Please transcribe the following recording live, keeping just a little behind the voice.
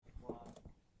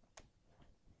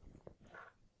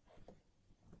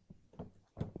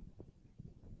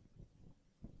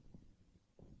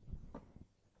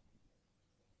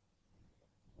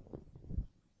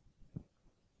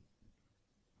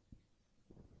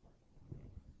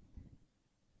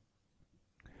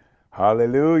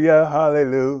Hallelujah,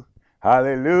 hallelujah,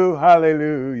 hallelujah,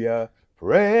 hallelujah.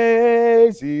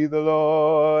 Praise ye the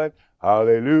Lord.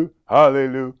 Hallelujah,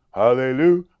 hallelujah,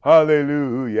 hallelujah,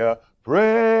 hallelujah.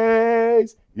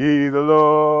 Praise ye the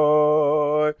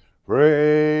Lord.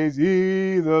 Praise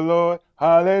ye the Lord.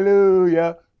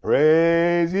 Hallelujah.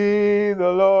 Praise ye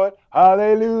the Lord.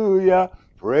 Hallelujah.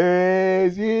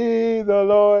 Praise ye the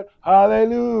Lord.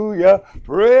 Hallelujah.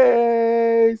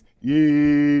 Praise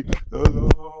ye the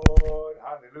Lord.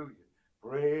 Hallelujah.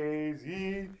 Praise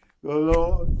ye the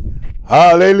Lord.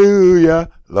 Hallelujah.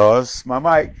 Lost my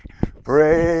mic.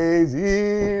 Praise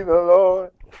ye the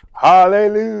Lord.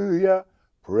 Hallelujah.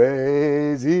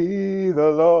 Praise ye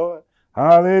the Lord.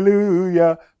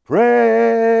 Hallelujah.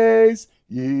 Praise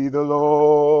ye the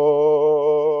Lord.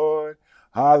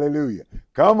 Hallelujah.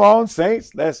 Come on,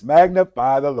 saints, let's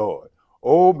magnify the Lord.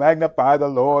 Oh, magnify the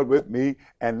Lord with me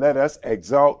and let us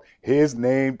exalt his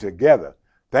name together.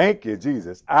 Thank you,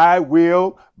 Jesus. I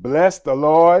will bless the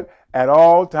Lord at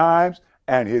all times,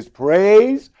 and his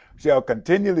praise shall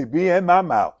continually be in my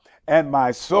mouth. And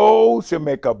my soul shall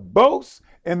make a boast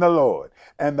in the Lord,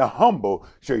 and the humble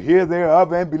shall hear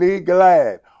thereof and be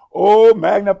glad. Oh,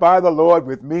 magnify the Lord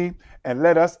with me, and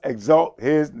let us exalt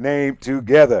his name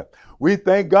together. We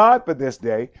thank God for this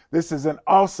day. This is an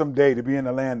awesome day to be in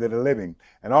the land of the living,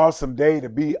 an awesome day to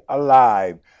be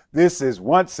alive. This is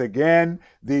once again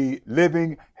the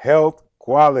living health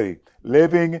quality,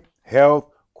 living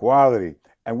health quality.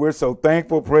 And we're so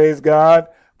thankful, praise God,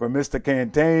 for Mr.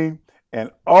 Cantain and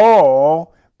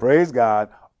all, praise God,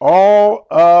 all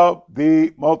of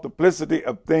the multiplicity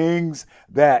of things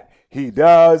that he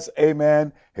does,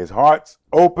 amen. His heart's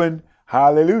open,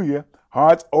 hallelujah,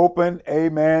 heart's open,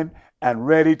 amen, and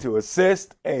ready to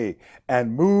assist,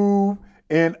 and move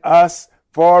in us,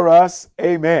 for us,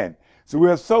 amen. So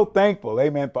we're so thankful,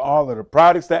 amen, for all of the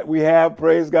products that we have,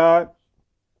 praise God,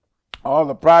 all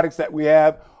the products that we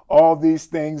have, all these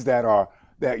things that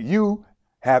you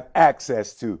have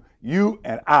access to. You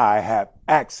and I have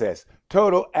access,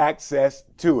 total access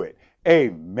to it.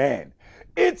 Amen.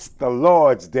 It's the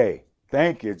Lord's day.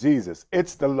 Thank you, Jesus.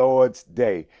 It's the Lord's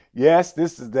day. Yes,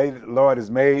 this is the day that the Lord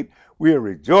has made. We are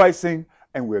rejoicing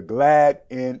and we're glad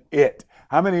in it.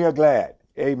 How many are glad?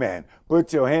 Amen.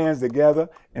 Put your hands together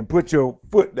and put your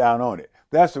foot down on it.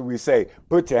 That's what we say.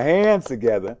 Put your hands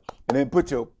together and then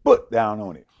put your foot down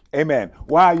on it. Amen.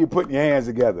 Why are you putting your hands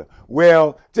together?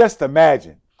 Well, just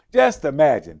imagine,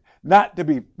 not to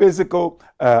be physical,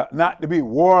 not to be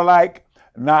warlike,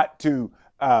 not to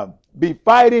be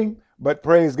fighting, but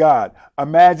praise God.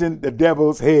 Imagine the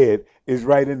devil's head is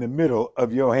right in the middle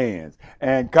of your hands.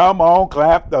 And come on,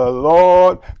 clap the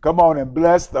Lord. Come on and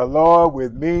bless the Lord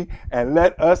with me and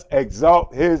let us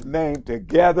exalt his name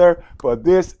together, for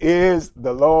this is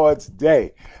the Lord's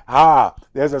day.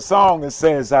 There's a song that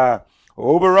says,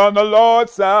 over on the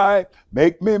Lord's side,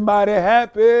 make me mighty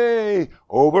happy.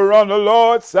 Over on the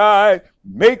Lord's side,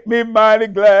 make me mighty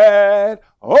glad.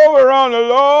 Over on the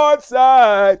Lord's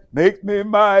side, make me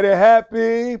mighty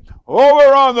happy.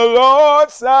 Over on the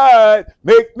Lord's side,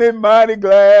 make me mighty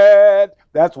glad.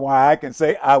 That's why I can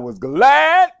say I was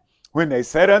glad when they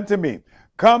said unto me,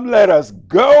 come, let us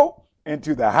go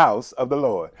into the house of the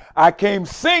Lord. I came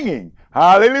singing,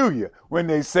 hallelujah, when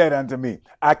they said unto me.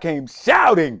 I came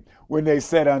shouting when they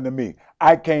said unto me.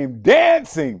 I came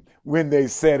dancing when they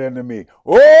said unto me,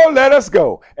 oh, let us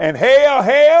go. And hail,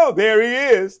 hail, there he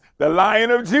is, the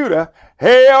Lion of Judah.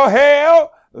 Hail,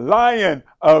 hail, Lion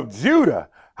of Judah.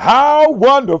 How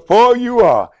wonderful you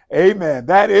are. Amen.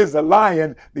 That is the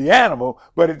lion, the animal,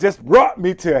 but it just brought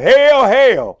me to hail,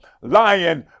 hail,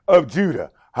 Lion of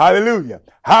Judah. Hallelujah.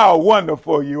 How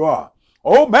wonderful you are.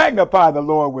 Oh, magnify the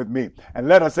Lord with me and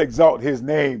let us exalt his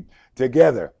name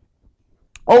together.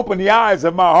 Open the eyes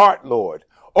of my heart, Lord.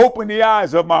 Open the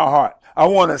eyes of my heart. I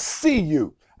want to see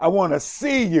you. I want to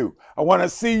see you. I want to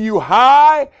see you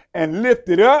high and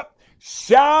lifted up,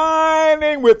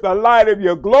 shining with the light of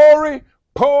your glory.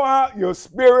 Pour out your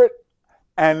spirit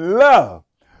and love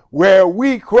where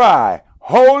we cry,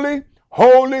 holy,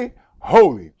 holy,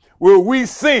 holy. Where we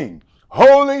sing,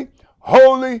 holy,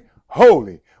 holy,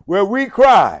 holy. Where we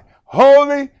cry,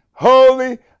 holy,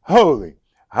 holy, holy.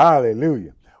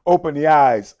 Hallelujah. Open the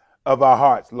eyes of our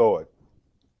hearts, Lord.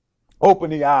 Open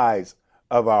the eyes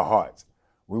of our hearts.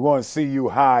 We want to see you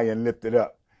high and lifted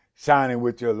up, shining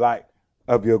with your light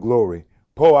of your glory.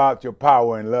 Pour out your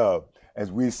power and love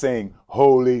as we sing,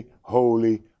 holy,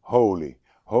 holy, holy.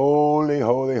 Holy,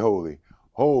 holy, holy.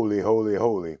 Holy, holy,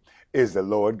 holy is the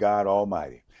Lord God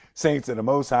Almighty. Saints of the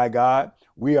Most High God,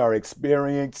 we are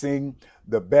experiencing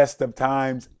the best of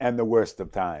times and the worst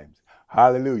of times.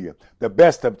 Hallelujah. The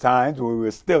best of times where we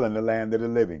were still in the land of the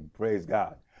living. Praise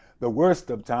God. The worst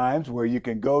of times where you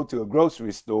can go to a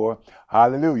grocery store,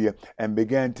 hallelujah, and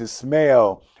begin to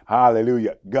smell,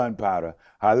 hallelujah, gunpowder.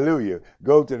 Hallelujah.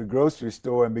 Go to the grocery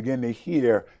store and begin to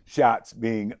hear shots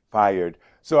being fired.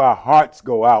 So our hearts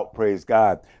go out, praise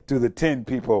God, to the 10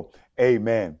 people,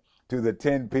 amen, to the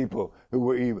 10 people who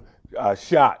were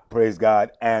shot, praise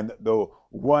God, and the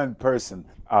one person,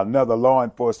 another law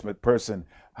enforcement person,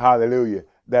 hallelujah,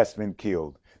 that's been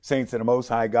killed. Saints of the Most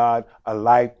High God, a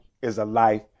life is a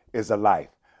life is a life.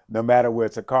 No matter where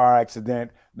it's a car accident,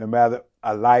 no matter,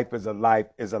 a life is a life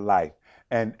is a life.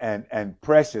 And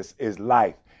precious is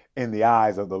life in the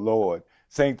eyes of the Lord.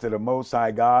 Saints of the Most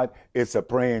High God, it's a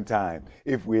praying time.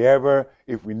 If we never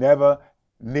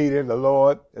needed the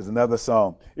Lord, there's another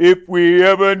song. If we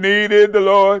ever needed the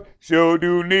Lord, sure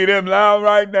do need him now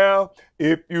right now.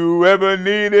 If you ever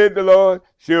needed the Lord,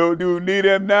 sure do need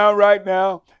him now right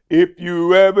now. If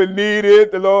you ever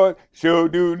needed the Lord, sure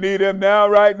do need him now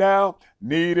right now.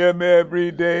 Need him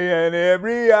every day and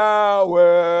every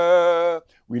hour.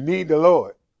 We need the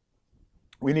Lord.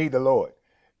 We need the Lord.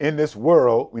 In this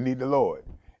world, we need the Lord.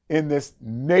 In this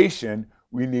nation,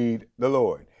 we need the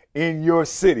Lord. In your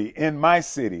city, in my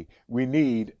city, we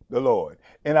need the Lord.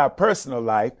 In our personal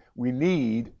life, we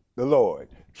need the Lord.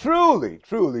 Truly,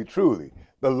 truly, truly,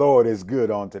 the Lord is good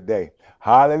on today.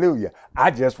 Hallelujah.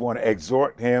 I just want to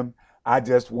exhort him. I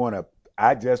just want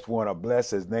to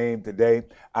bless his name today.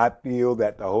 I feel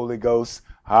that the Holy Ghost,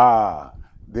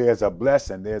 there's a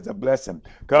blessing. There's a blessing.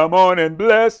 Come on and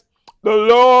bless the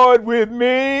Lord with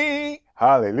me.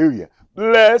 Hallelujah.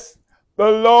 Bless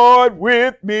the Lord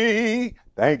with me.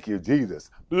 Thank you, Jesus.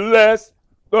 Bless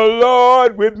the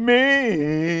Lord with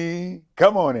me.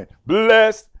 Come on in.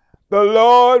 Bless the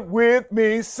Lord with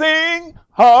me. Sing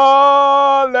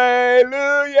hallelujah.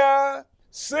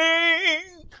 Sing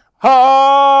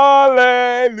hallelujah.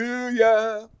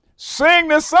 Sing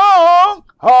the song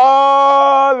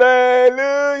hallelujah.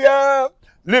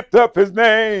 Lift up his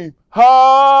name.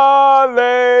 Hallelujah.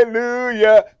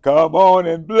 Come on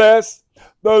and bless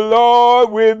the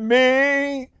Lord with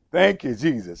me. Thank you,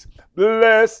 Jesus.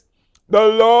 Bless the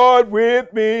Lord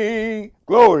with me.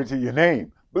 Glory to your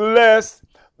name. Bless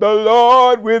the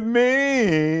Lord with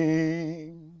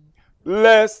me.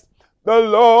 Bless the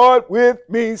Lord with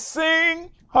me.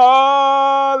 Sing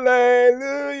hallelujah.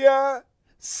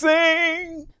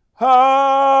 Sing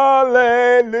hallelujah.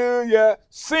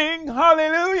 Sing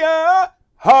hallelujah.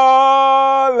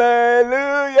 Hallelujah.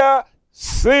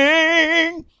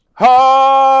 Sing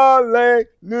hallelujah.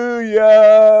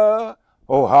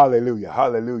 Oh, hallelujah.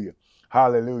 Hallelujah.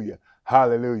 Hallelujah.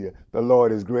 Hallelujah. The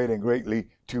Lord is great and greatly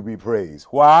to be praised.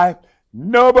 Why?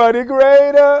 Nobody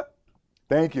greater.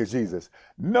 Thank you, Jesus.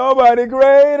 Nobody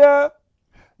greater.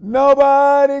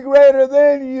 Nobody greater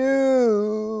than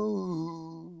you.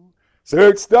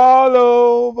 Searched all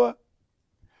over.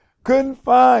 Couldn't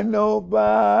find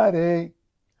nobody.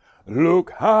 Look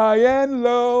high and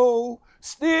low.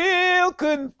 Still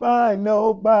couldn't find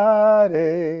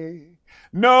nobody.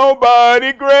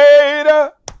 Nobody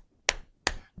greater.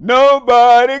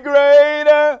 Nobody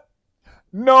greater.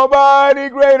 Nobody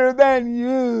greater than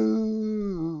you.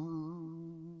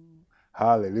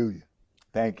 Hallelujah.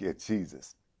 Thank you,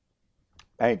 Jesus.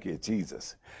 Thank you,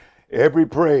 Jesus. Every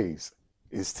praise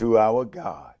is to our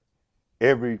God.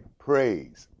 Every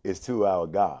praise is to our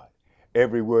God.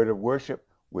 Every word of worship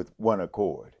with one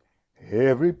accord.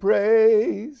 Every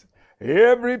praise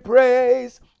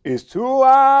is to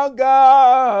our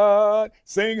God.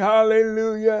 Sing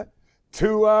hallelujah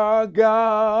to our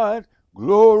God.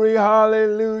 Glory,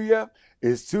 hallelujah,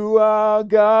 is to our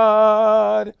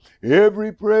God.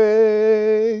 Every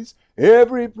praise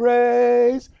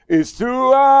is to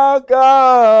our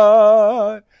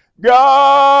God.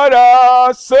 God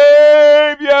our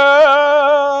Savior,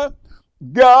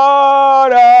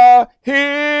 God our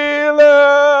healer,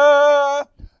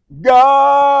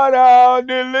 God our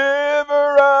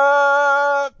deliverer.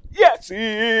 Yes, he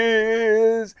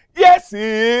is. Yes, he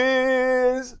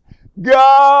is.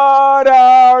 God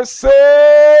our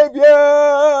Savior,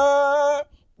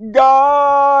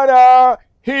 God our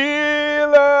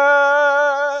healer,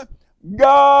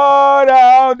 God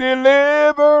our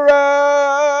deliverer.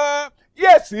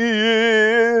 Yes, he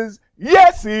is.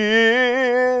 Yes, he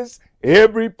is.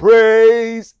 Every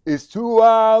praise is to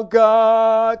our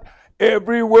God.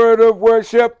 Every word of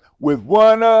worship with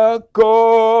one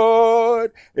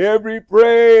accord. Every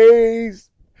praise,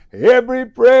 every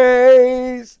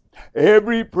praise,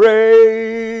 every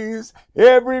praise,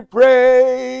 every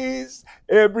praise,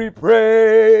 every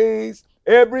praise,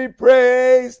 every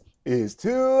praise is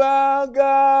to our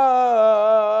God.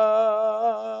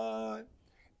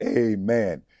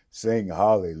 Amen. Sing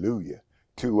hallelujah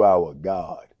to our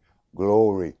God.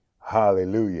 Glory,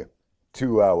 hallelujah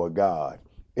to our God.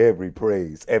 Every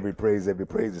praise, every praise, every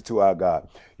praise is to our God.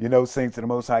 You know, saints of the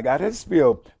Most High God, I just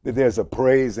feel that there's a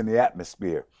praise in the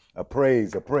atmosphere. A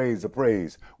praise, a praise, a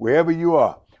praise. Wherever you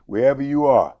are, wherever you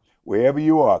are, wherever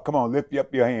you are. Come on, lift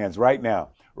up your hands right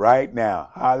now, right now.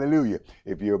 Hallelujah.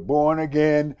 If you're a born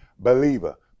again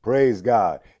believer, praise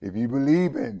God. If you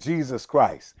believe in Jesus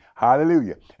Christ,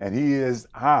 hallelujah, and he is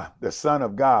the Son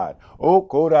of God, oh,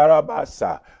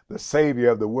 Kodarabasa, the Savior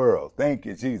of the world. Thank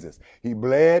you, Jesus. He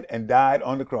bled and died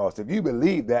on the cross. If you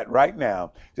believe that right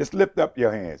now, just lift up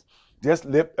your hands. Just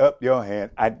lift up your hand.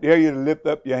 I dare you to lift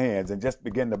up your hands and just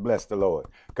begin to bless the Lord.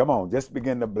 Come on, just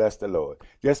begin to bless the Lord.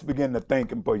 Just begin to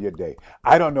thank him for your day.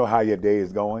 I don't know how your day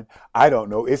is going. I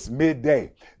don't know. It's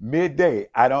midday.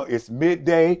 It's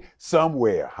midday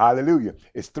somewhere. Hallelujah.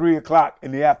 It's 3:00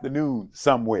 in the afternoon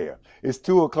somewhere. It's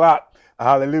 2:00.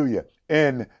 Hallelujah.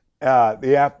 In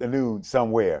the afternoon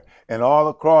somewhere. And all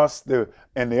across the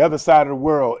other side of the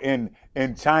world, in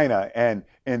China and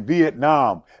in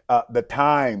Vietnam, the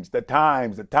times.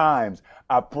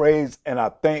 I praise and I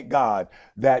thank God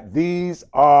that these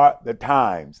are the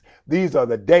times. These are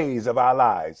the days of our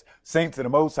lives, saints of the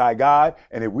Most High God.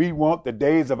 And if we want the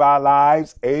days of our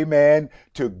lives, amen,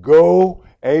 to go,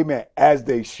 amen, as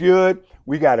they should,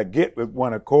 we got to get with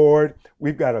one accord.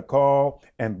 We've got to call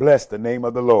and bless the name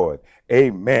of the Lord.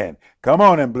 Amen. Come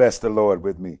on and bless the Lord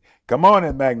with me. Come on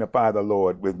and magnify the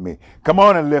Lord with me. Come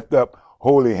on and lift up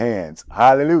holy hands.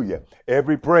 Hallelujah.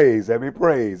 Every praise, every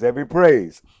praise, every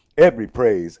praise, every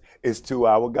praise is to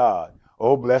our God.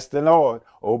 Oh, bless the Lord.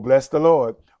 Oh, bless the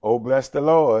Lord. Oh, bless the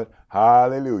Lord.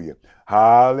 Hallelujah.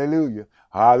 Hallelujah.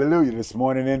 Hallelujah. This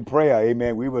morning in prayer,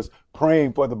 amen, we was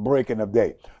praying for the breaking of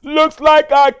day. Looks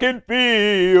like I can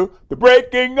feel the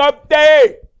breaking of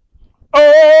day.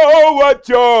 Oh, what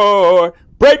joy,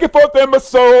 breaking forth in my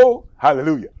soul.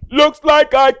 Hallelujah. Looks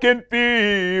like I can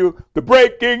feel the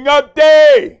breaking of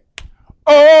day.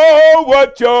 Oh,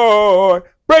 what joy,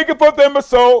 breaking forth in my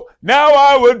soul. Now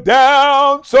I was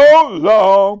down so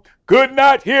long, could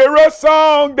not hear a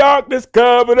song. Darkness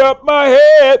covered up my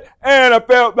head, and I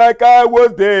felt like I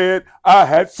was dead. I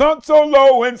had sunk so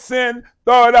low in sin,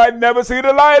 thought I'd never see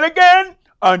the light again.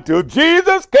 Until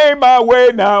Jesus came my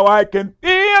way, now I can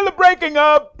feel the breaking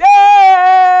of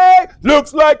day.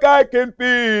 Looks like I can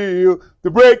feel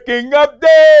the breaking of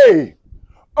day.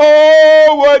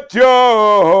 Oh, what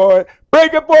joy,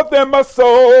 breaking forth in my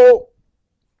soul.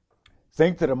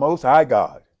 Sing to the Most High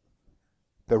God.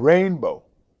 The rainbow,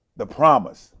 the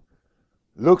promise.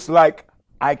 Looks like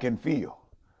I can feel.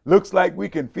 Looks like we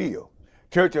can feel.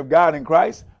 Church of God in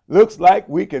Christ, looks like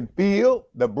we can feel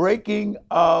the breaking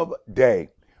of day.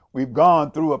 We've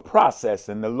gone through a process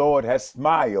and the Lord has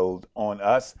smiled on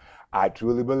us. I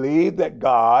truly believe that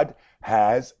God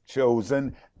has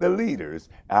chosen the leaders.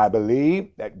 I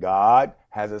believe that God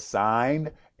has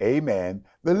assigned, amen,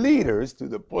 the leaders to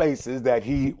the places that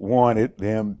he wanted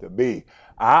them to be.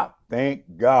 I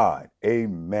thank God,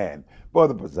 amen, for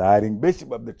the presiding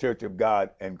bishop of the Church of God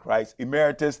in Christ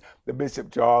Emeritus, the Bishop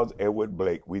Charles Edward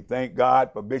Blake. We thank God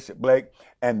for Bishop Blake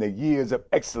and the years of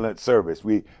excellent service.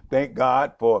 We thank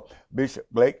God for Bishop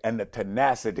Blake and the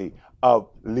tenacity of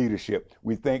leadership.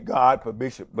 We thank God for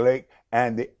Bishop Blake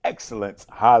and the excellence,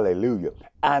 hallelujah,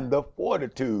 and the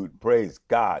fortitude, praise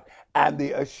God, and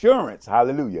the assurance,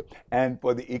 hallelujah, and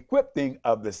for the equipping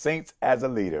of the saints as a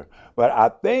leader. But I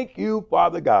thank you,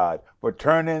 Father God, for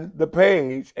turning the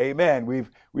page. Amen. We've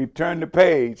turned the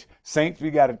page. Saints, we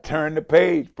got to turn the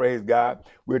page, praise God.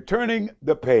 We're turning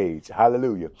the page,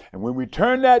 hallelujah. And when we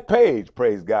turn that page,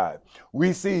 praise God,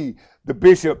 we see the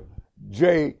Bishop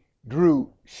J.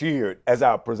 Drew Sheard as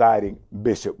our presiding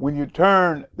bishop. When you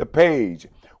turn the page,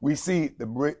 we see the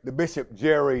Bishop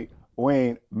Jerry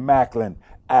Wayne Macklin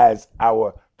as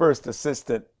our first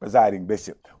assistant presiding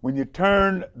bishop. When you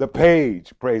turn the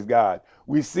page, praise God,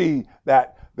 we see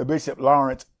that the Bishop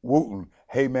Lawrence Wooten,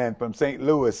 amen, from St.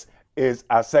 Louis is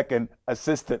our second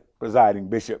assistant presiding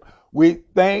bishop. We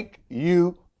thank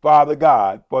you, Father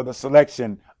God, for the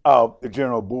selection of the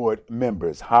general board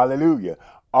members. Hallelujah.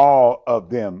 All of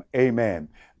them, amen,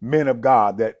 men of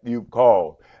God that you've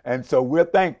called. And so we're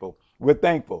thankful. We're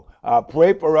thankful.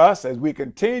 Pray for us as we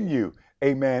continue,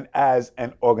 amen, as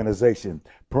an organization,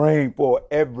 praying for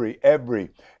every,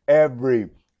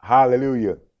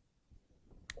 hallelujah,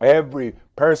 every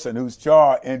person who's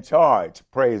in charge,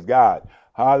 praise God,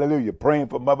 hallelujah, praying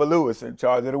for Mother Lewis in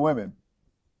charge of the women,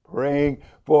 praying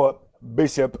for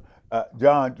Bishop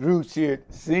John Drew Sheard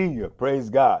Sr., praise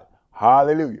God,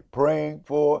 Hallelujah. Praying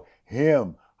for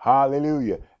him.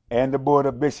 Hallelujah. And the Board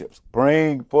of Bishops.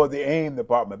 Praying for the AIM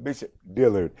department, Bishop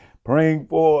Dillard. Praying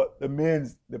for the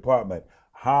men's department.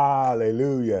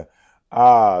 Hallelujah.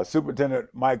 Superintendent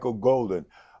Michael Golden.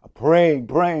 Praying.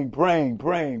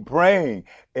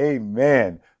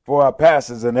 Amen. For our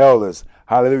pastors and elders.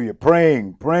 Hallelujah.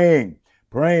 Praying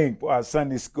for our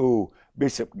Sunday school,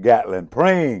 Bishop Gatlin.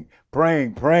 Praying.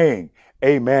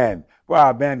 Amen. For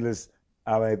our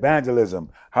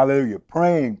evangelism. Hallelujah.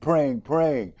 Praying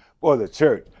for the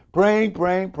church. Praying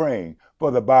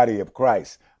for the body of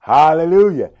Christ.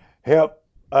 Hallelujah. Help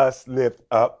us lift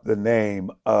up the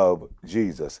name of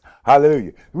Jesus.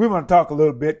 Hallelujah. We want to talk a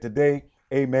little bit today.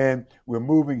 Amen. We're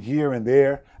moving here and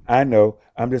there. I know.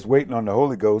 I'm just waiting on the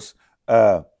Holy Ghost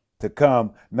to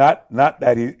come. Not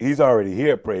that he's already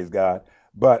here, praise God.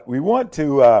 But we want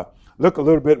to look a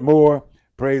little bit more,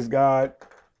 praise God,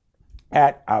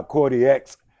 at our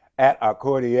Cordy-X,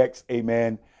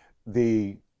 amen,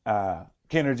 the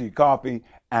Kenergy coffee,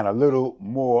 and a little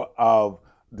more of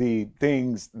the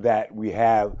things that we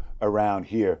have around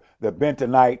here. The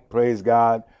bentonite, praise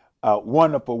God,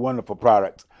 wonderful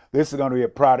products. This is going to be a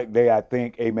product day, I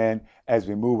think, amen, as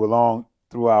we move along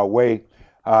through our way.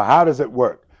 How does it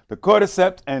work? The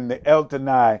cordyceps and the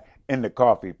L-theanine in the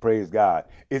coffee, praise God.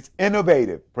 It's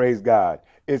innovative, praise God.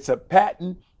 It's a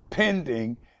patent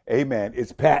pending, amen.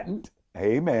 It's patent,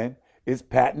 amen. It's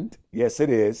patent, yes it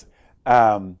is.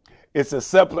 It's a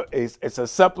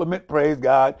supplement, praise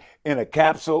God, in a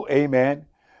capsule, amen.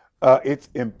 It's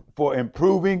for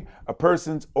improving a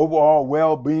person's overall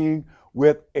well-being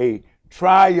with a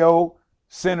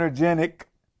synergenic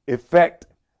effect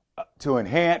to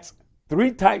enhance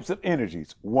 3 types of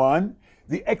energies. 1,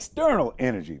 the external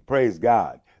energy, praise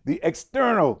God. The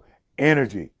external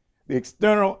energy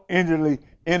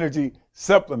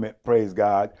supplement, praise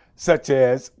God, such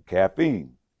as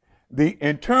caffeine. The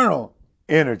internal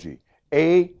energy,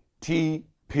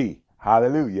 ATP,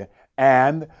 hallelujah,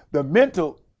 and the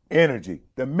mental energy,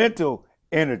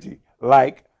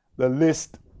 like the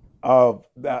list of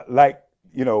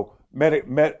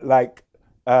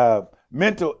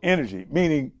mental energy,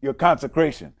 meaning your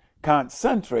concentration,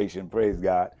 praise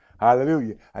God,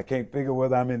 hallelujah. I can't figure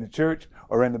whether I'm in the church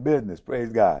or in the business,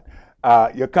 praise God.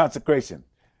 Your concentration,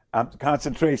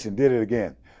 did it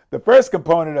again. The first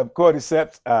component of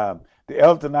cordyceps, the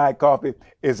L-theanine coffee,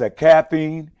 is a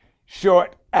caffeine,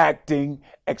 short-acting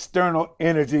external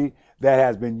energy that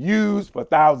has been used for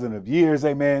thousands of years,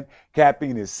 amen.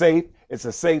 Caffeine is safe. It's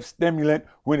a safe stimulant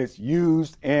when it's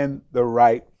used in the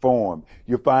right form.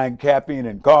 You find caffeine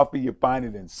in coffee. You find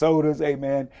it in sodas,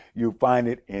 amen. You find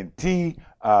it in tea.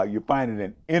 You find it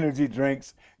in energy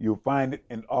drinks. You find it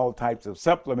in all types of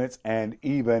supplements and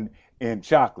even in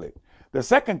chocolate. The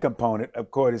second component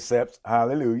of cordyceps,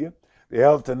 hallelujah, the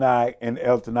L-theanine in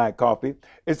L-theanine coffee,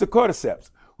 is the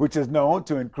cordyceps, which is known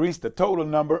to increase the total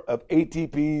number of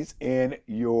ATPs in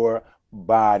your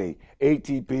body.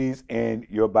 ATPs in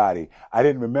your body. I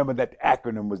didn't remember that the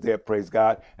acronym was there, praise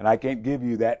God, and I can't give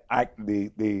you that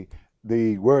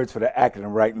the words for the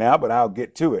acronym right now, but I'll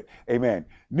get to it. Amen.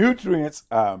 Nutrients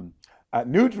from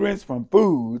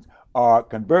foods are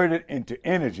converted into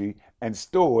energy and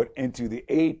stored into the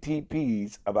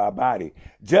ATPs of our body.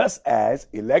 Just as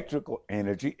electrical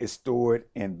energy is stored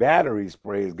in batteries,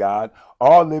 praise God,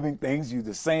 all living things use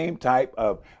the same type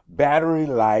of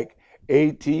battery-like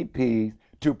ATP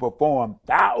to perform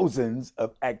thousands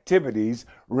of activities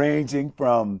ranging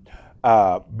from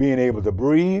being able to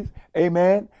breathe,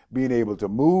 amen, being able to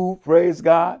move, praise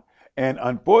God. And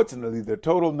unfortunately, the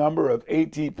total number of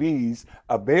ATPs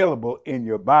available in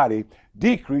your body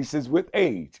decreases with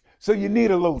age. So you need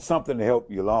a little something to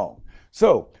help you along.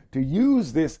 So to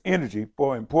use this energy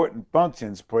for important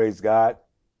functions, praise God,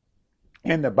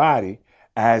 in the body,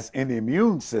 as in the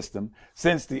immune system,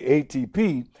 since the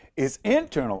ATP is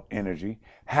internal energy,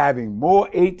 having more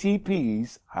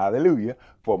ATPs, hallelujah,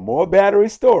 for more battery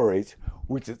storage,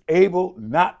 which is able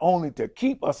not only to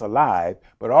keep us alive,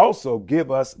 but also give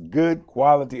us good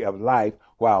quality of life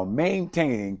while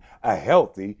maintaining a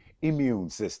healthy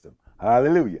immune system.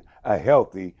 Hallelujah, a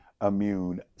healthy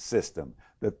immune system.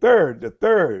 The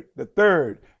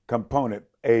third component,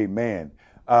 amen,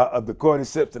 of the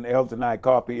cordyceps and L-theanine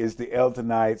coffee is the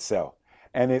L-theanine itself.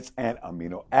 And it's an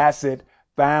amino acid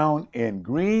found in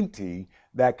green tea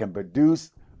that can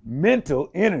produce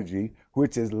mental energy,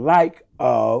 which is like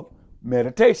of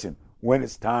meditation when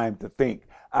it's time to think.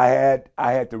 I had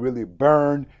to really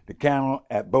burn the candle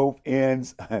at both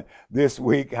ends this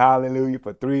week, hallelujah,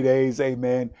 for 3 days,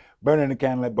 amen. Burning the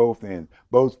candle at both ends,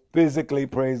 both physically,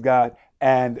 praise God,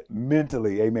 and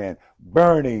mentally, amen.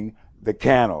 Burning the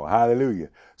candle. Hallelujah.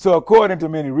 So according to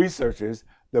many researchers,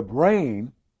 the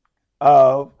brain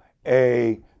of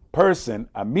a person,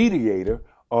 a mediator,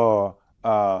 or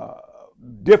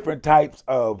different types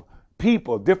of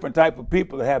people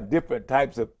that have different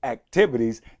types of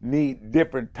activities need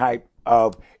different type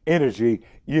of energy,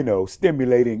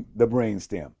 stimulating the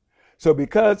brainstem. So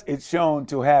because it's shown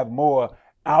to have more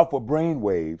alpha brain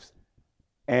waves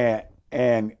and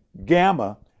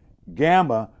gamma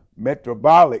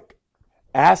metabolic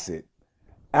acid,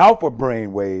 alpha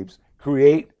brain waves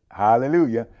create,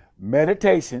 hallelujah,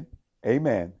 meditation,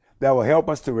 amen, that will help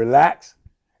us to relax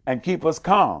and keep us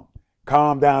calm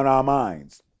down our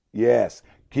minds. Yes,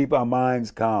 keep our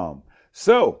minds calm.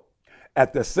 So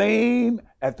at the same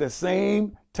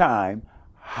time,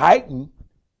 heighten,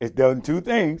 it's done two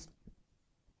things: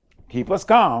 keep us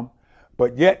calm,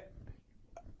 but yet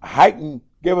heighten,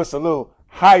 give us a little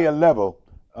higher level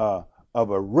of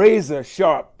a razor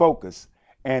sharp focus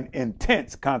and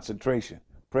intense concentration.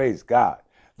 Praise God.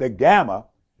 The gamma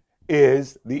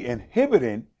is the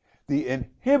inhibiting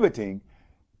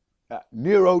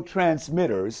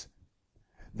neurotransmitters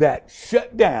that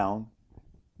shut down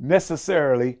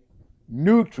necessarily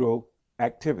neural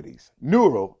activities,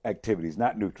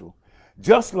 not neutral.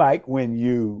 Just like when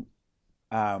you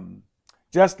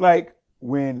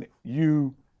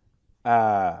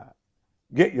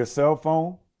get your cell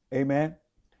phone, amen,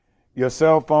 your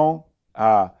cell phone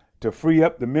to free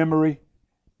up the memory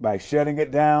by shutting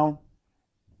it down,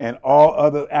 and all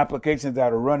other applications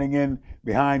that are running in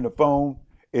behind the phone,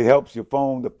 it helps your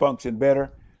phone to function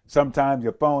better. Sometimes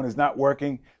your phone is not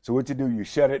working, so what you do, you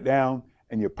shut it down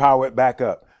and you power it back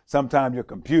up. Sometimes your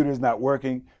computer is not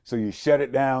working, so you shut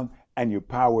it down and you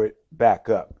power it back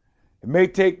up. It may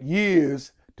take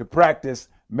years to practice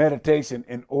meditation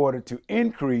in order to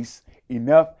increase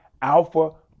enough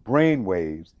alpha brain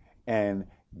waves and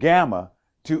gamma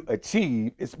to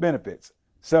achieve its benefits.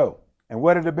 So, and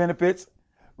what are the benefits?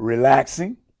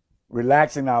 Relaxing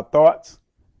our thoughts,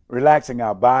 relaxing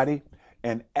our body,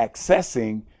 and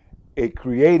accessing a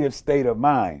creative state of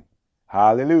mind.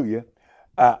 Hallelujah.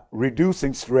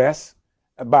 Reducing stress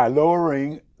by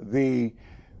lowering the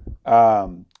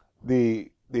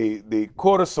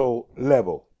cortisol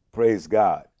level. Praise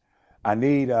God. I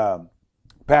need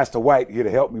Pastor White here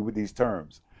to help me with these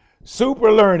terms.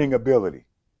 Super learning ability.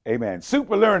 Amen.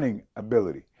 Super learning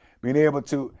ability. Being able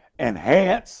to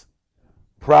enhance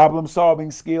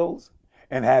problem-solving skills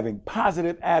and having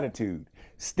positive attitude,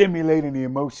 stimulating the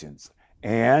emotions,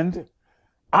 and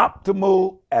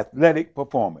optimal athletic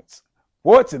performance.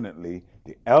 Fortunately,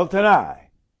 the L-theanine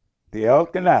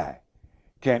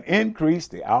can increase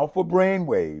the alpha brain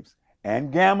waves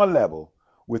and gamma level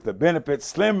with the benefits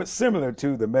similar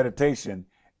to the meditation,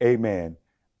 amen,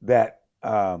 you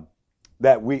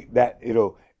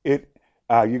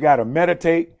got to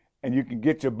meditate and you can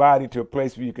get your body to a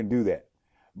place where you can do that.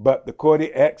 But the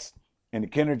Cordy X and the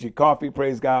Kenergy coffee,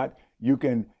 praise God, you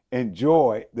can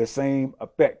enjoy the same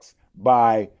effects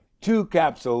by 2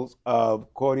 capsules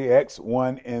of Cordy X,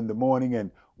 1 in the morning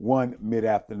and 1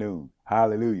 mid-afternoon.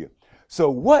 Hallelujah. So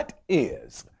what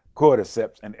is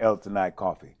Cordyceps and L-theanine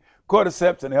coffee?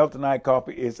 Cordyceps and L-theanine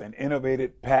coffee is an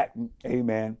innovative patent,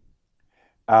 amen.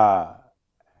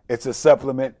 It's a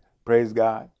supplement, praise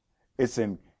God. It's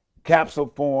in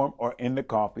capsule form or in the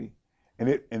coffee, and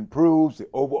it improves the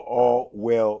overall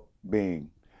well-being.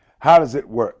 How does it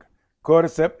work?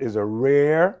 Cordyceps is a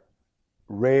rare,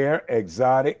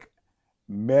 exotic,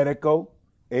 medical,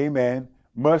 amen,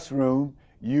 mushroom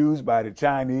used by the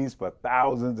Chinese for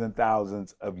thousands and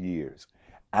thousands of years.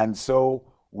 And so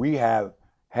we have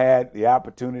had the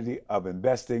opportunity of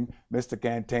investing, Mr.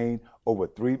 Cantain, over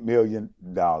 $3 million.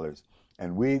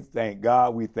 And we thank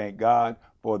God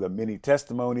for the many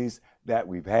testimonies that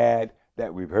we've had,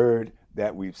 that we've heard,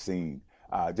 that we've seen.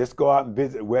 Just go out and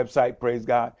visit the website, praise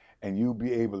God, and you'll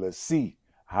be able to see,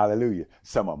 hallelujah,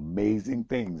 some amazing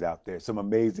things out there, some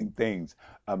amazing things,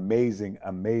 amazing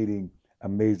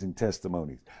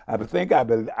testimonies.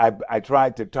 I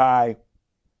tried to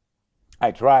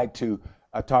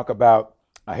talk about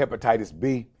hepatitis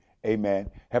B, amen.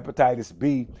 Hepatitis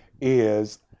B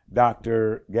is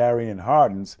Dr. Gary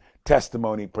Hardin's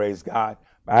testimony, praise God.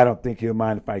 I don't think he'll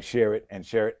mind if I share it and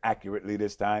share it accurately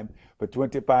this time. For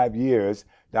 25 years,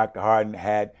 Dr. Hardin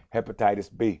had hepatitis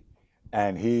B,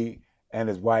 and he and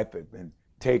his wife had been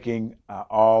taking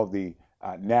all the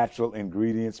natural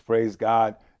ingredients, praise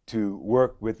God, to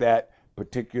work with that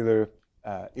particular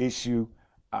issue.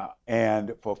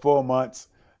 And for 4 months,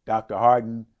 Dr.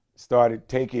 Hardin started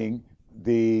taking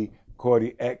the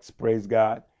Cordy X, praise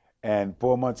God, and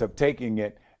 4 months of taking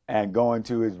it, and going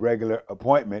to his regular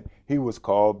appointment, he was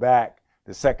called back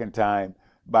the second time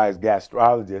by his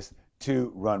gastrologist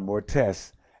to run more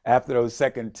tests. After those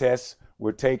second tests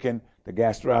were taken, the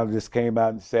gastrologist came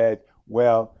out and said,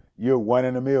 well, you're 1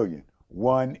 in a million.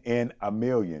 1 in a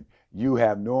million. You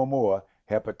have no more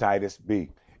hepatitis B.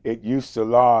 It used to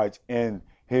lodge in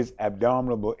his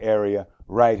abdominal area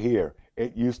right here.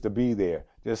 It used to be there,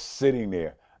 just sitting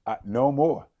there. No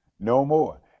more, no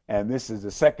more. And this is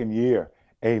the second year,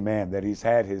 amen, that he's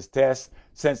had his test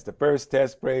since the first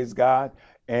test, praise God,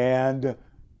 and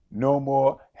no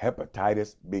more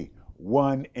hepatitis B.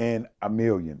 1 in a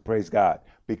million, praise God,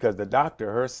 because the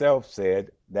doctor herself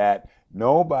said that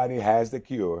nobody has the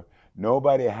cure.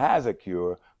 Nobody has a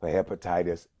cure for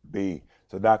hepatitis B.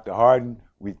 So Dr. Harden,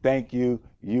 we thank you.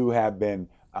 You've been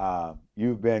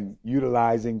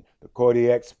utilizing the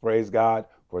CordyX, praise God,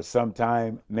 for some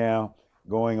time now,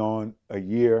 going on a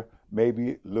year,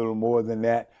 maybe a little more than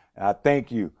that. And I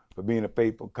thank you for being a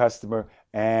faithful customer,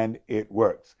 and it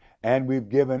works. And we've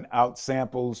given out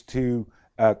samples to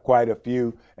quite a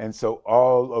few. And so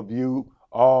all of you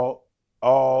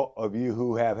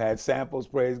who have had samples,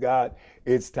 praise God,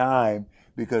 it's time,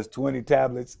 because 20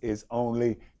 tablets is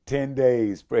only 10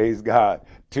 days, praise God,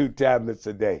 2 tablets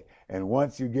a day. And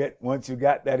once you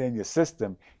got that in your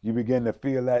system, you begin to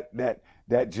feel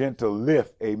that gentle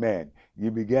lift, amen. You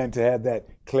begin to have that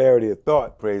clarity of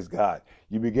thought, praise God.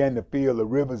 You begin to feel the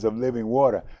rivers of living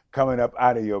water coming up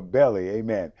out of your belly,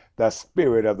 amen. The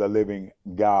Spirit of the living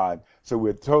God. So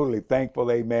we're totally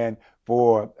thankful, amen,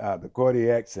 for the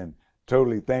CordyX, and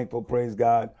totally thankful, praise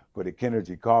God, for the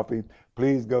Kenergy coffee.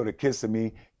 Please go to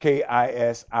Kisame,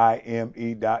 KISIME.com,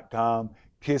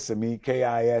 Kisame,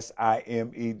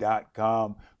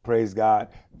 KISIME.com. Praise God.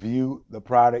 View the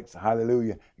products.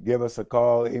 Hallelujah. Give us a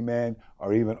call, amen,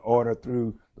 or even order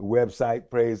through the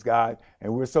website. Praise God.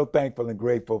 And we're so thankful and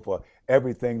grateful for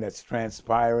everything that's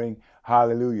transpiring.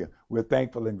 Hallelujah. We're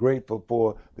thankful and grateful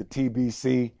for the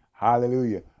TBC.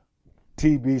 Hallelujah.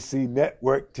 TBC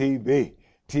Network TV.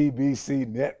 TBC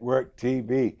Network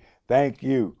TV. Thank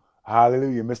you.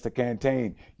 Hallelujah, Mr.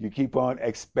 Cantain. You keep on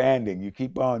expanding. You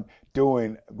keep on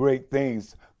doing great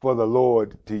things for the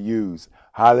Lord to use.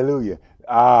 Hallelujah.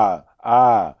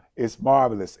 It's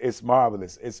marvelous. It's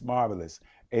marvelous. It's marvelous.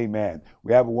 Amen.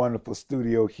 We have a wonderful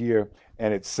studio here,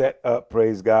 and it's set up,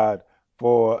 praise God,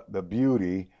 for the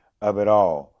beauty of it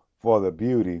all. For the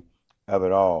beauty of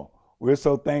it all. We're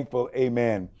so thankful,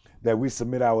 amen, that we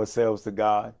submit ourselves to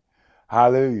God.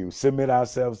 Hallelujah. Submit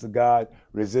ourselves to God,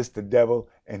 resist the devil,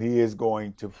 and he is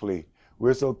going to flee.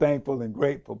 We're so thankful and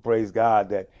grateful, praise God,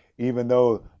 that even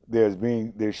though there's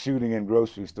shooting in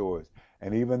grocery stores,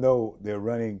 and even though they're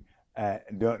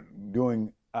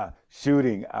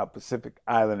shooting our Pacific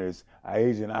Islanders, our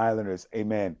Asian Islanders,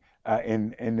 amen,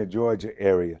 in the Georgia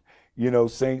area. You know,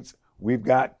 saints, we've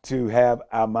got to have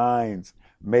our minds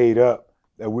made up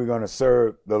that we're going to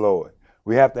serve the Lord.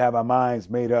 We have to have our minds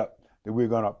made up that we're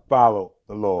going to follow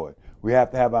the Lord. We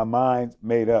have to have our minds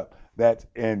made up that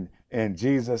in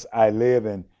Jesus I live,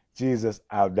 and Jesus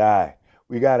I'll die.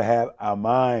 We got to have our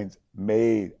minds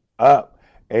made up,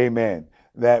 amen,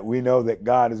 that we know that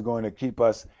God is going to keep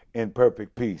us in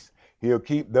perfect peace. He'll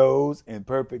keep those in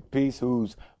perfect peace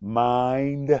whose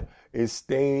mind is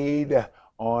stayed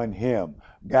on him.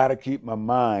 Got to keep my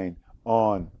mind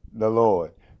on the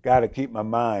Lord. Got to keep my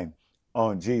mind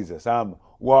on Jesus. I'm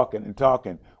walking and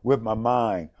talking with my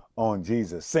mind on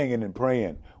Jesus, singing and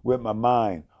praying with my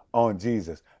mind on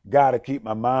Jesus. Got to keep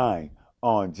my mind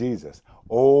on Jesus.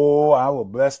 Oh, I will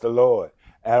bless the Lord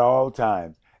at all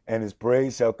times, and his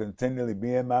praise shall continually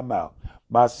be in my mouth.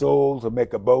 My soul shall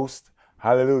make a boast,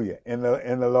 hallelujah, in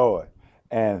the Lord,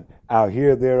 and I'll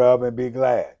hear thereof and be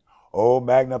glad. Oh,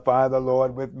 magnify the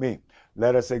Lord with me.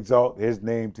 Let us exalt his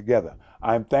name together.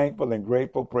 I'm thankful and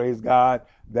grateful, praise God,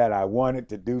 that I wanted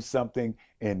to do something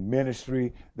in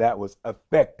ministry that was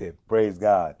effective, praise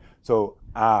God. So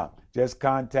just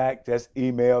contact, just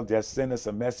email, just send us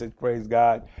a message, praise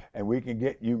God, and we can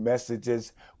get you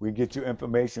messages. We get you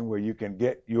information where you can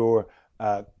get your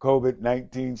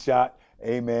COVID-19 shot,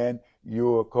 amen,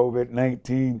 your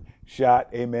COVID-19 shot,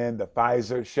 amen, the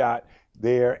Pfizer shot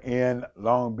there in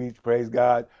Long Beach, praise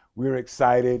God. We're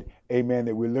excited, amen,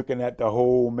 that we're looking at the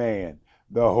whole man,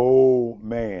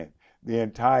 the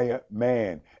entire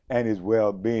man and his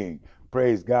well-being.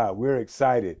 Praise God. We're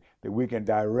excited that we can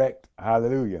direct,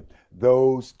 hallelujah,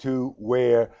 those to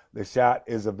where the shot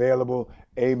is available.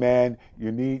 Amen.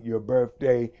 You need your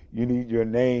birthday. You need your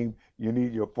name. You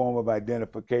need your form of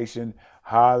identification.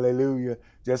 Hallelujah.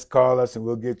 Just call us and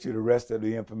we'll get you the rest of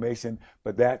the information.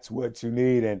 But that's what you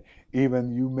need. And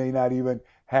even you may not even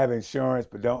have insurance,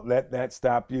 but don't let that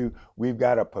stop you. We've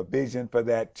got a provision for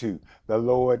that too. The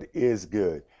Lord is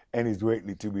good, and he's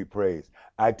greatly to be praised.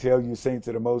 I tell you, saints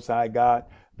of the Most High God,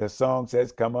 the song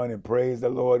says, come on and praise the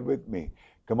Lord with me.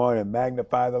 Come on and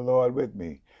magnify the Lord with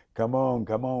me. Come on,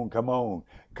 come on, come on.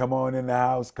 Come on in the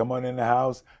house, come on in the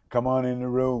house, come on in the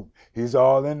room. He's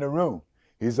all in the room.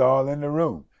 He's all in the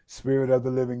room. Spirit of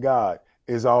the living God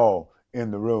is all in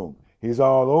the room. He's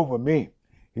all over me.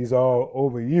 He's all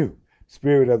over you.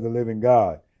 Spirit of the living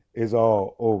God is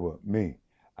all over me.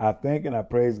 I thank and I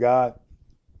praise God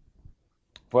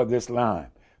for this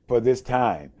line, for this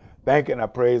time. Thank and I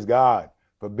praise God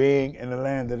for being in the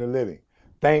land of the living.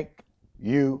 Thank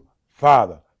you,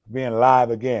 Father, for being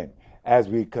alive again as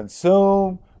we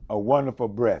consume a wonderful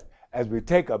breath, as we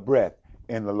take a breath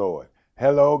in the Lord.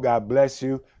 Hello, God bless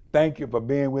you. Thank you for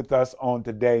being with us on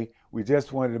today. We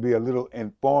just wanted to be a little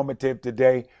informative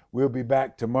today. We'll be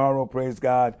back tomorrow, praise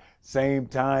God, same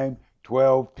time,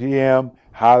 12 p.m.,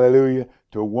 hallelujah,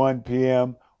 to 1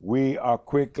 p.m. We are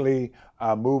quickly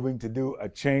moving to do a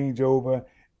changeover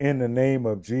in the name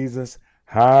of Jesus,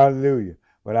 hallelujah.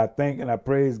 But I thank and I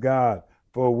praise God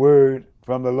for a word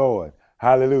from the Lord,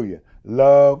 hallelujah.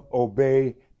 Love,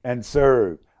 obey, and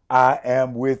serve. I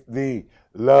am with thee.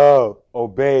 Love,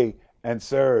 obey, and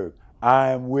serve. I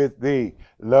am with thee.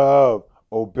 Love,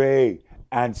 obey,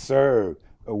 and serve.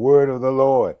 The word of the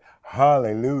Lord.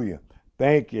 Hallelujah.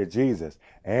 Thank you, Jesus.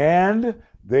 And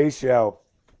they shall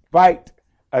fight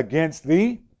against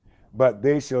thee, but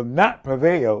they shall not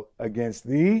prevail against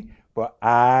thee, for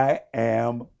I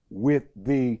am with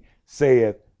thee,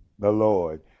 saith the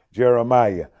Lord.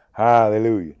 Jeremiah,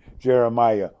 hallelujah.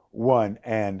 Jeremiah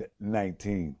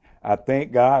 1:19. I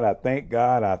thank God, I thank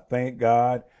God, I thank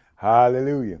God,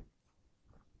 hallelujah,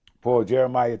 for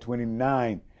Jeremiah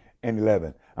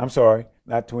 29:11. I'm sorry,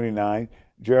 not 29,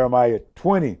 Jeremiah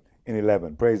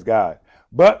 20:11. Praise God.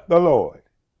 But the Lord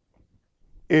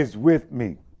is with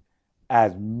me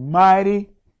as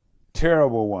mighty,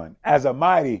 terrible one, as a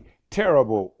mighty,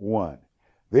 terrible one.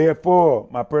 Therefore,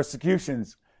 my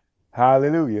persecutions,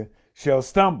 hallelujah, shall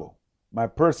stumble. My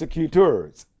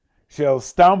persecutors shall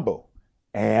stumble,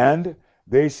 and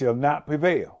they shall not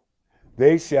prevail.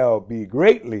 They shall be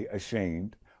greatly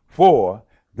ashamed, for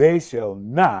they shall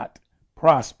not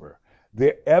prosper.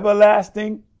 Their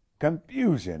everlasting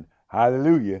confusion,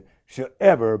 hallelujah, shall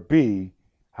ever be,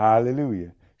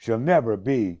 hallelujah, shall never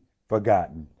be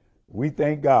forgotten. We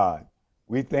thank God.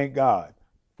 We thank God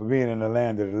for being in the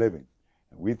land of the living.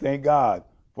 We thank God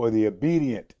for the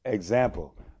obedient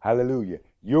example. Hallelujah.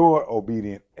 Your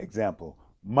obedient example.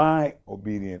 My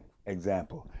obedient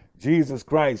example. Jesus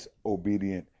Christ's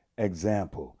obedient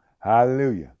example.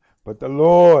 Hallelujah. But the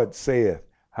Lord saith,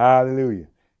 hallelujah,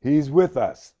 he's with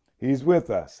us. He's with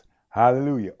us.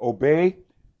 Hallelujah. Obey.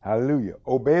 Hallelujah.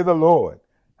 Obey the Lord.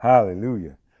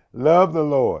 Hallelujah. Love the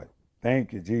Lord.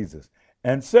 Thank you, Jesus.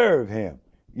 And serve him.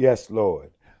 Yes, Lord.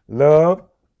 Love,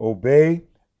 obey,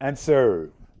 and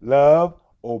serve. Love,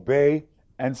 obey,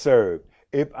 and serve.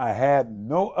 If I had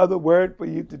no other word for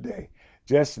you today,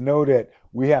 just know that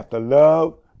we have to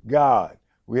love God.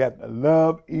 We have to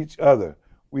love each other.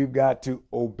 We've got to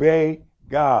obey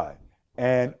God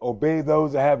and obey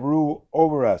those that have rule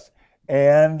over us.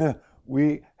 And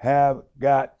we have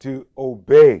got to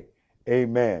obey,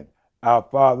 amen, our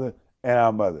father and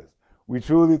our mothers. We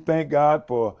truly thank God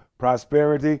for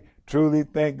prosperity. Truly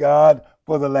thank God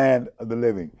for the land of the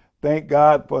living. Thank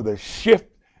God for the shift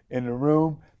in the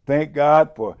room. Thank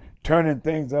God for turning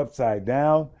things upside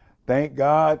down. Thank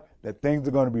God that things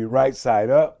are going to be right side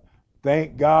up.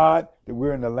 Thank God that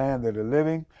we're in the land of the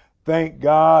living. Thank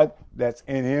God that's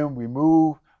in him we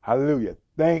move. Hallelujah.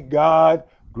 Thank God,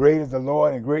 great is the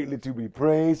Lord and greatly to be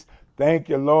praised. Thank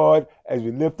you, Lord, as we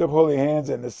lift up holy hands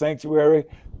in the sanctuary.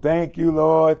 Thank you,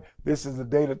 Lord. This is the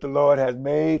day that the Lord has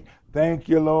made. Thank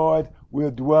you, Lord.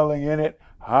 We're dwelling in it.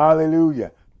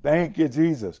 Hallelujah. Thank you,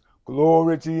 Jesus.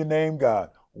 Glory to your name, God.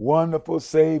 Wonderful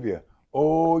Savior.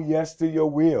 Oh, yes to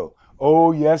your will.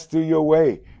 Oh, yes to your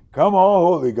way. Come on,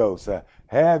 Holy Ghost.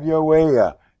 Have your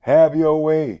way. Have your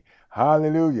way.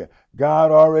 Hallelujah.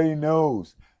 God already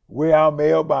knows where our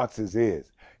mailboxes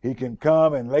is. He can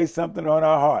come and lay something on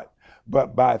our heart.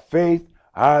 But by faith,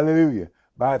 hallelujah,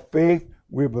 by faith,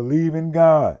 we believe in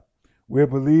God. We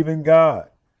believe in God.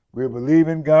 We believe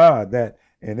in God that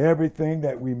in everything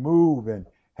that we move and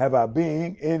have our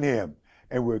being in him.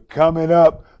 And we're coming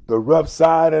up the rough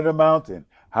side of the mountain.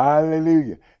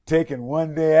 Hallelujah. Taking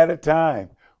one day at a time.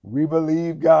 We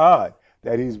believe God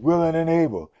that he's willing and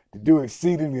able to do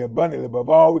exceedingly abundantly above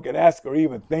all we could ask or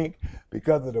even think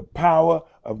because of the power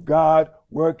of God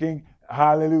working,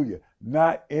 hallelujah,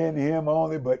 not in him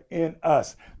only, but in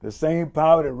us. The same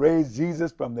power that raised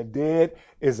Jesus from the dead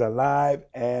is alive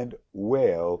and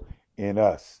well in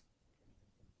us.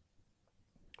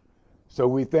 So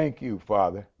we thank you,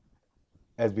 Father,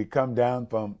 as we come down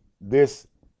from this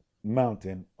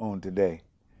mountain on today.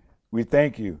 We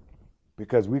thank you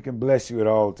because we can bless you at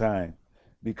all times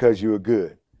because you are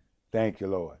good. Thank you,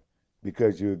 Lord,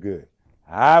 because you're good.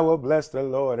 I will bless the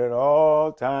Lord at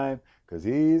all times because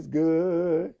he's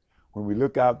good. When we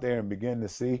look out there and begin to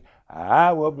see,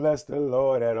 I will bless the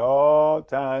Lord at all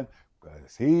times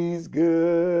because he's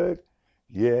good.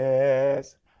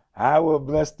 Yes, I will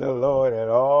bless the Lord at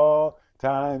all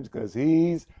times because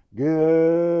he's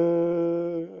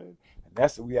good. And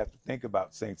that's what we have to think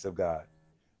about, saints of God.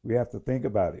 We have to think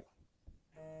about it.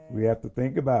 We have to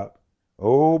think about,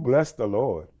 oh, bless the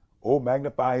Lord. Oh,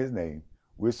 magnify his name.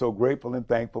 We're so grateful and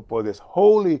thankful for this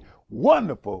holy,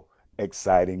 wonderful,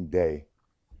 exciting day.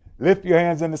 Lift your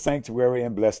hands in the sanctuary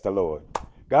and bless the Lord.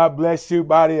 God bless you,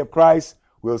 body of Christ.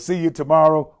 We'll see you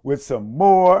tomorrow with some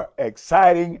more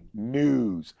exciting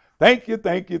news. Thank you,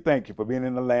 thank you, thank you for being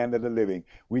in the land of the living.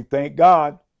 We thank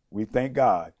God. We thank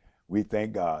God. We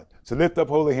thank God. So lift up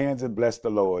holy hands and bless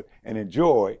the Lord and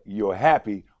enjoy your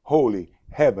happy, holy,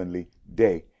 heavenly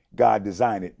day. God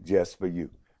designed it just for you.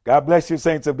 God bless you,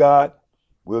 saints of God.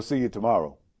 We'll see you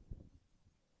tomorrow.